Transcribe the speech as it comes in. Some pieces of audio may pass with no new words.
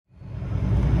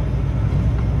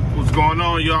What's going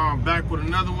on, y'all? I'm back with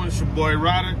another one. It's your boy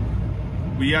Ryder.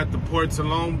 We at the ports of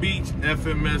Long Beach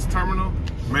FMS terminal.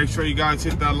 Make sure you guys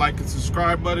hit that like and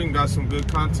subscribe button. Got some good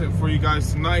content for you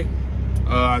guys tonight.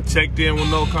 I checked in with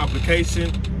no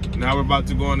complication. Now we're about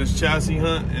to go on this chassis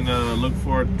hunt and look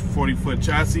for a 40-foot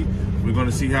chassis. We're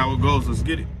gonna see how it goes. Let's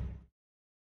get it.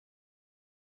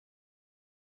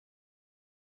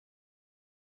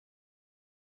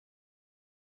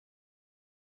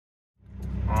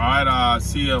 All right, I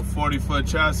see a 40-foot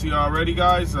chassis already,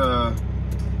 guys.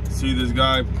 See this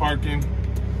guy parking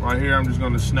right here. I'm just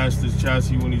gonna snatch this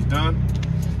chassis when he's done.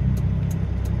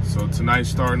 So tonight's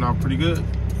starting off pretty good.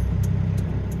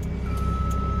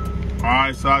 All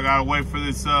right, so I gotta wait for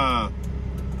this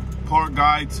port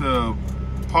guy to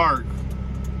park.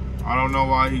 I don't know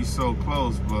why he's so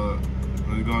close, but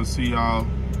we're gonna see how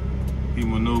he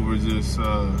maneuvers this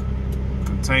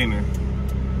container.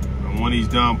 And when he's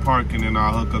done parking, then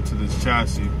I'll hook up to this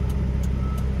chassis.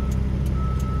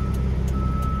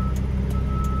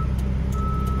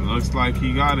 Looks like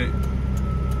he got it.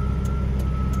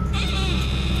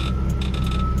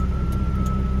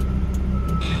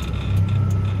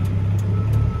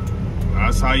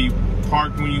 That's how you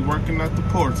park when you're working at the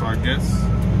ports, I guess.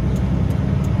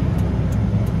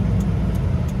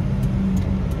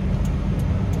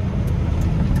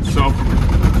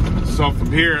 So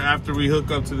from here, after we hook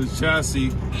up to this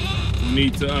chassis, we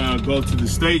need to go to the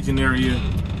staging area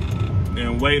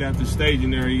and wait at the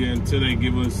staging area until they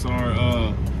give us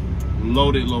our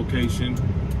loaded location.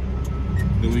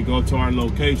 Then we go to our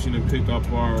location and pick up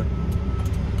our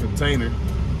container.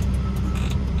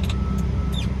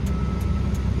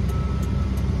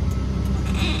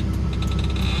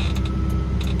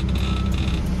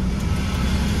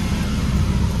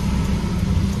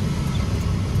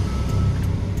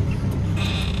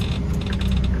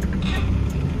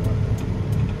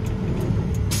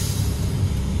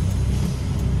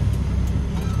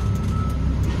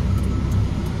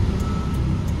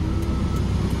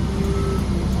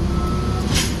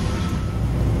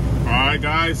 Alright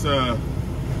guys, so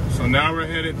now we're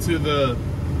headed to the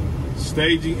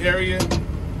staging area. It's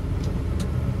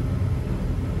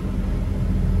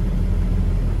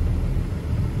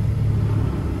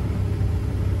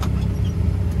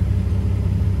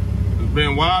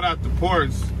been wild at the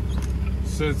ports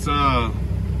since the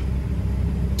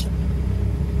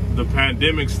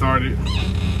pandemic started.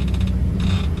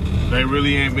 They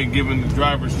really ain't been giving the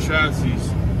drivers chassis.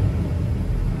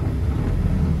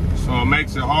 So it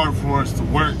makes it hard for us to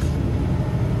work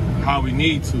how we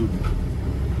need to.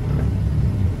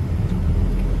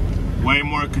 Way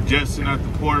more congestion at the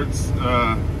ports.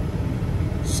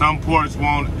 Some ports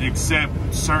won't accept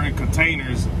certain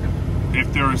containers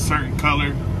if they're a certain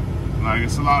color. Like,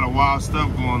 it's a lot of wild stuff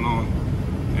going on.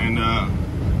 And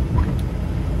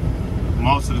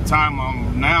most of the time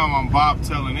I'm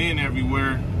bobtailing in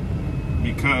everywhere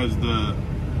because the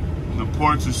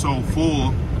ports are so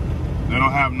full. They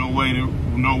don't have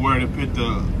nowhere to put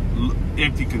the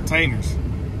empty containers.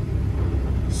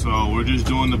 So we're just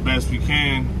doing the best we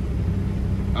can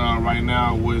right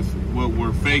now with what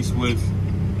we're faced with.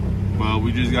 But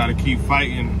we just got to keep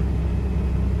fighting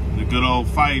the good old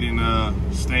fight and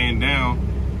staying down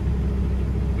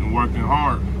and working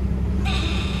hard.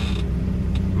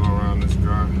 Go around this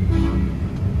guy.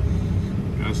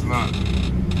 Guess not.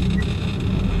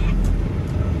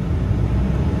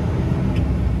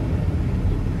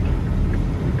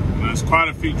 There's quite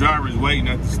a few drivers waiting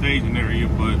at the staging area,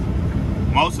 but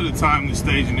most of the time the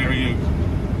staging area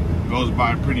goes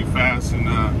by pretty fast, and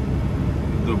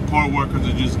the port workers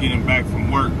are just getting back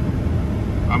from work.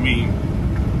 I mean,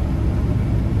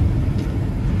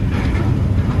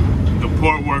 the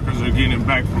port workers are getting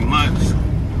back from lunch,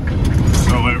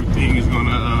 so everything is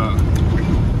gonna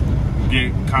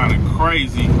get kind of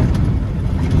crazy.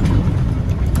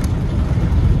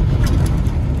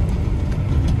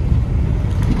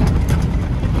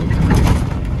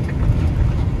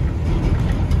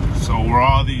 Where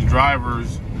all these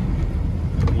drivers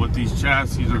with these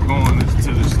chassis are going is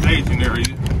to the staging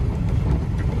area.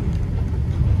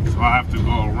 So I have to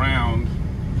go around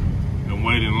and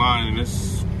wait in line, and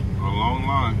it's a long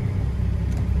line.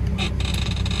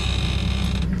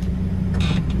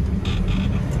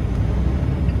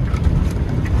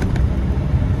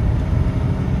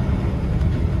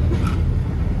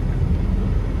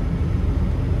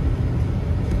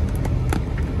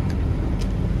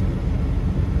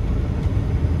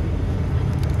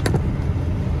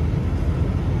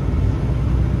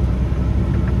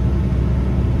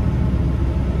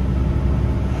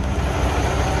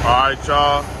 Alright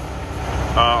y'all,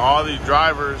 all these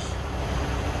drivers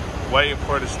waiting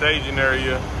for the staging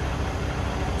area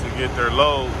to get their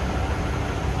load.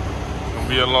 It's gonna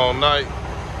be a long night.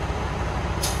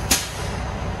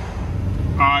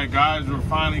 All right, guys, we're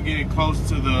finally getting close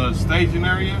to the staging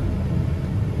area.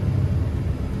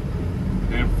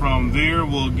 And from there,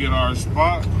 we'll get our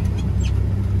spot.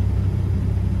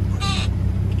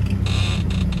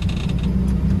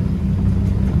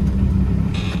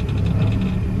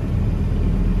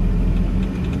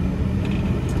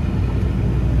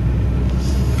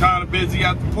 Kind of busy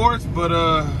at the ports, but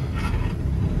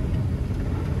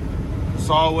it's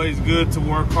always good to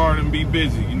work hard and be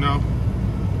busy, you know?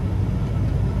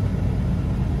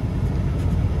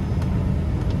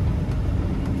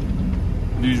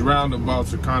 These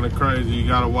roundabouts are kind of crazy. You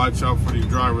gotta watch out for these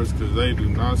drivers because they do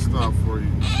not stop for you.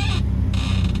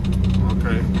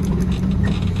 Okay.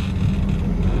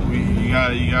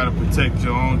 You gotta protect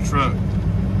your own truck.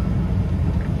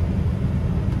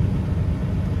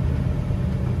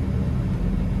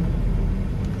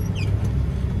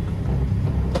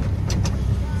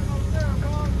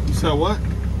 You said what?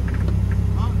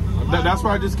 That's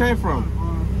where I just came from.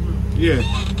 Yeah.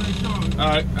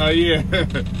 Yeah.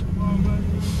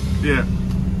 Yeah.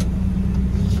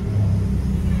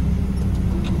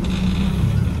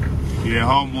 Yeah,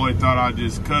 homeboy thought I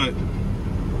just cut.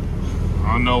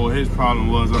 I don't know what his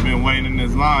problem was. I've been waiting in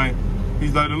this line.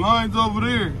 He's like, the line's over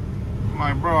there. I'm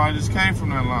like, bro, I just came from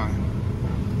that line.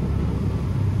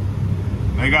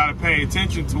 They gotta pay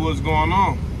attention to what's going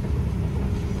on.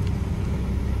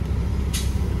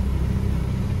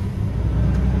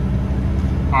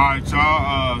 Alright,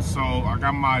 y'all, so I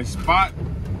got my spot.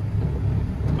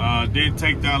 Didn't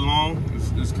take that long.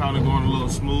 It's kind of going a little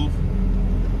smooth.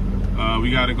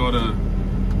 We got to go to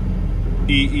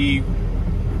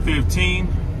EE15.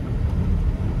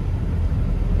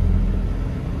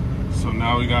 So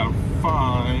now we got to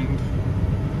find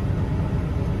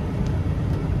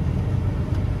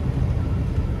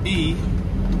E.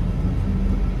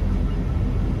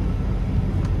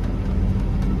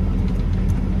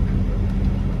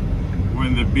 We're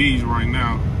in the B's right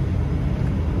now.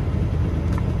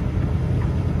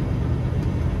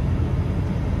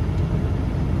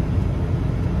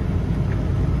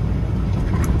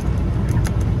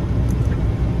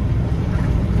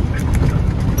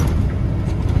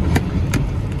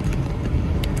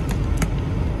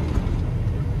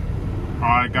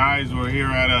 Alright guys, we're here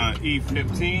at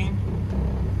E15.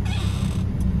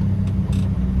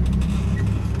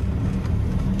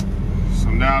 So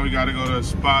now we gotta go to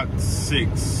spot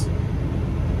 6.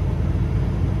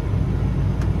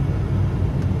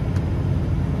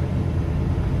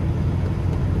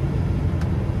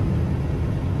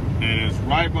 And it's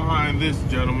right behind this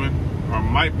gentleman, or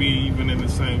might be even in the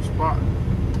same spot.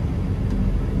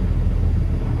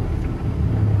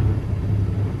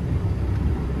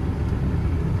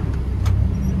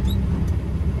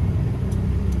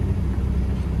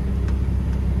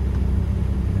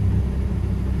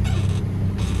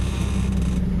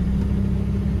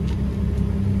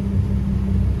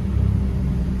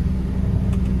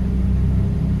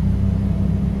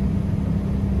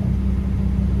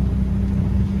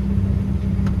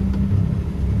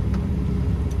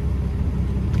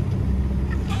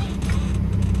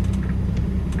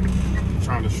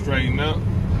 Trying to straighten up.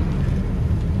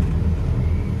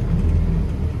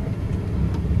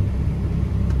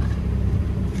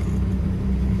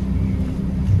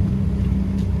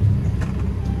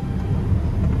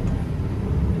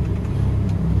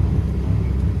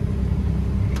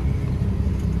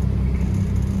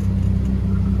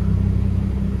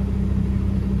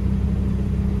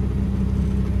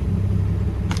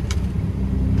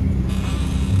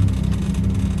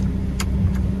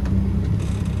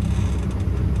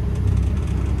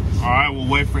 Alright, we'll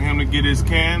wait for him to get his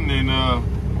can, and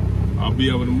I'll be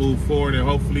able to move forward, and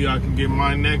hopefully I can get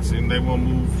mine next and they won't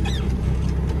move.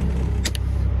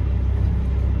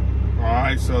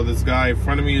 Alright, so this guy in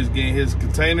front of me is getting his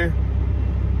container.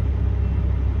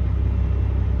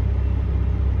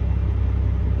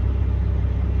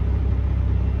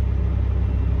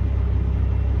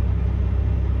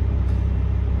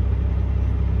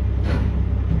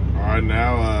 Alright,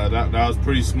 now that was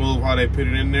pretty smooth how they put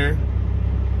it in there.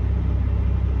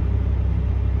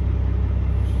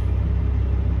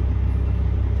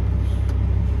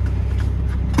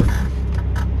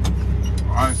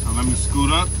 Alright, so let me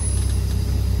scoot up.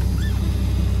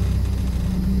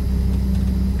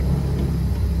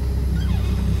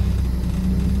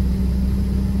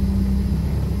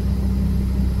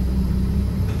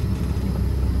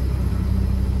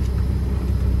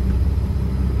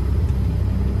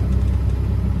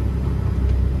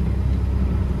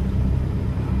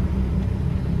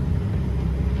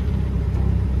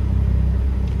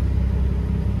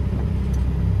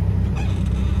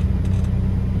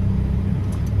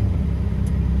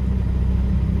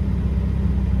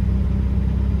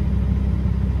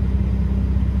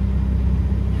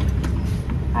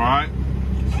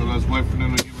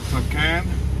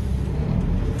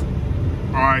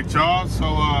 right, y'all. So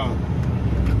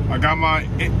I got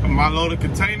my loaded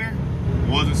container. It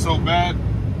wasn't so bad.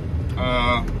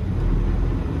 I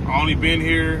only been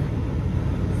here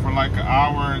for like an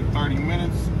hour and 30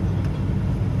 minutes.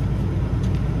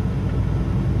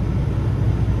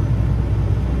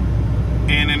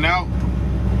 In and out.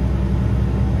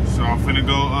 So I'm finna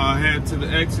go head to the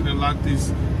exit and lock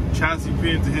these chassis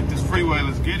pins to hit this freeway.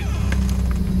 Let's get it.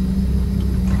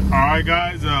 All right,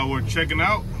 guys, we're checking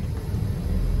out.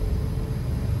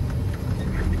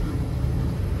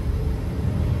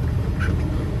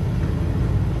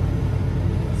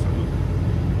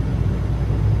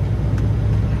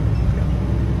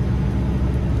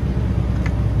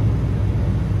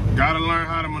 Gotta learn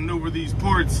how to maneuver these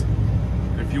ports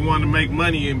if you want to make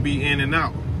money and be in and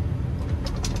out.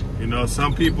 You know,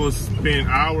 some people spend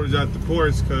hours at the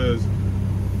ports because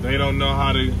they don't know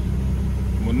how to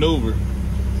maneuver.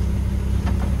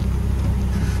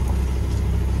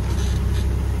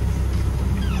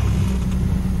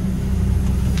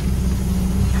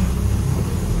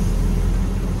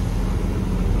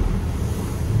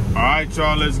 All right,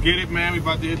 y'all, let's get it, man. We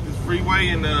about to hit this freeway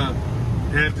and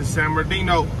head to San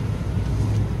Bernardino.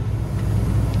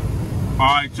 All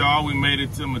right, y'all, we made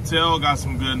it to Mattel. Got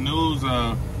some good news.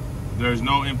 There's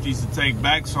no empties to take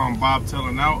back, so I'm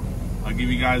bobtailing out. I'll give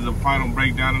you guys a final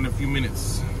breakdown in a few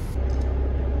minutes.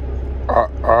 All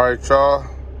right, y'all.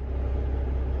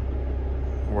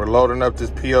 We're loading up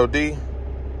this POD.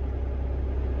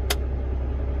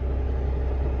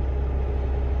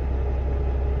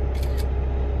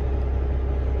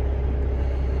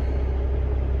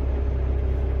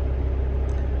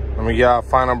 Let me get a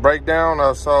final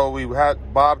breakdown. So we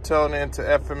had bobtailing into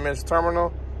FMS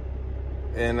terminal,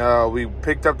 and we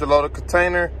picked up the loaded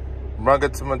container, brung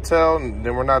it to Mattel, and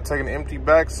then we're not taking the empty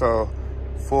back. So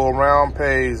full round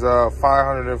pays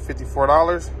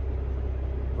 $554.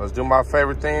 Let's do my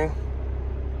favorite thing.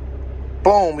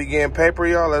 Boom, we getting paper,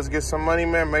 y'all. Let's get some money,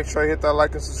 man. Make sure you hit that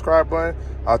like and subscribe button.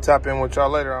 I'll tap in with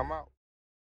y'all later. I'm out.